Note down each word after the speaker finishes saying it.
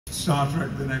Star Trek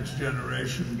The Next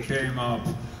Generation came up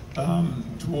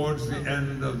towards the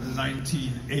end of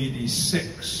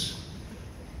 1986,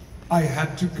 I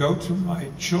had to go to my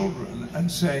children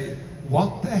and say,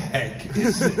 what the heck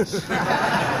is this?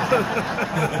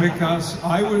 Because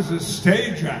I was a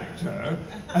stage actor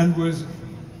and was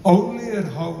only at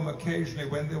home occasionally.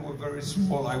 When they were very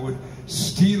small, I would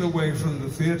steal away from the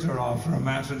theater after a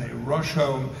matinee, rush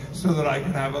home so that I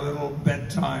could have a little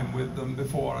bedtime with them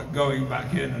before going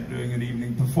back in and doing an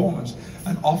evening performance.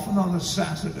 And often on a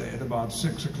Saturday at about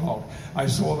 6 o'clock, I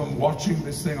saw them watching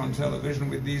this thing on television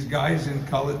with these guys in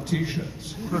colored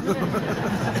t-shirts.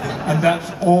 And that's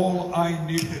all I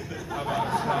knew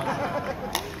about Star Trek.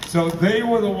 So they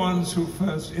were the ones who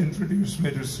first introduced me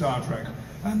to Star Trek.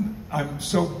 And I'm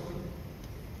so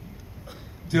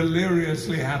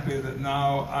deliriously happy that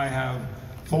now I have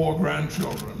 4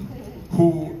 grandchildren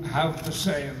who have the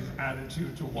same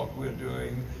attitude to what we're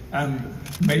doing. And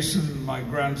Mason, my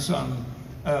grandson,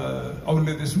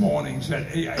 only this morning said,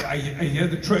 hey, I hear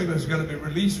the trailer's going to be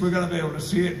released. We're going to be able to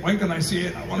see it. When can I see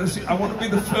it? I want to be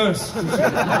the first to see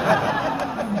it.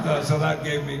 And, so that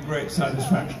gave me great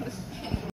satisfaction.